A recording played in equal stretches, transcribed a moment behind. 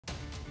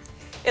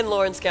In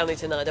Lawrence County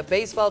tonight, a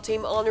baseball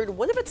team honored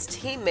one of its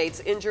teammates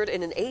injured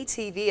in an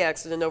ATV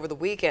accident over the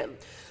weekend.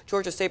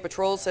 Georgia State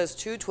Patrol says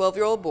two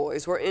 12-year-old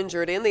boys were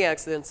injured in the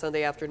accident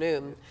Sunday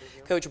afternoon.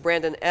 Coach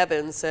Brandon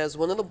Evans says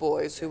one of the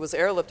boys, who was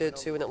airlifted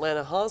to an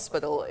Atlanta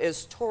hospital,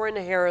 is Torrin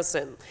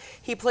Harrison.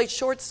 He played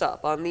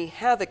shortstop on the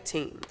Havoc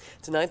team.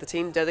 Tonight, the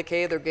team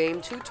dedicated their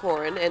game to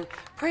Torrin and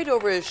prayed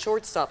over his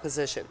shortstop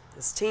position.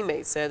 His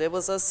teammates said it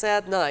was a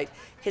sad night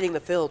hitting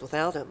the field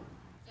without him.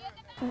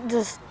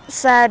 Just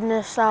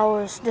sadness. I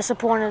was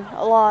disappointed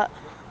a lot.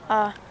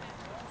 I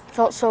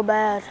felt so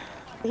bad.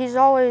 He's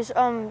always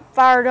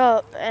fired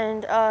up,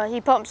 and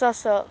he pumps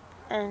us up,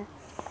 and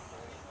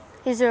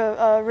he's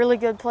a really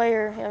good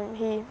player, and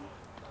he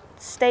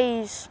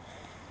stays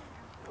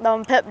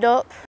pepped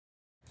up.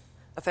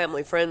 A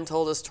family friend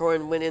told us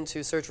Torrin went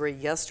into surgery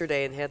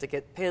yesterday and had to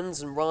get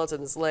pins and rods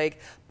in his leg,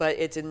 but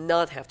it did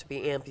not have to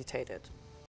be amputated.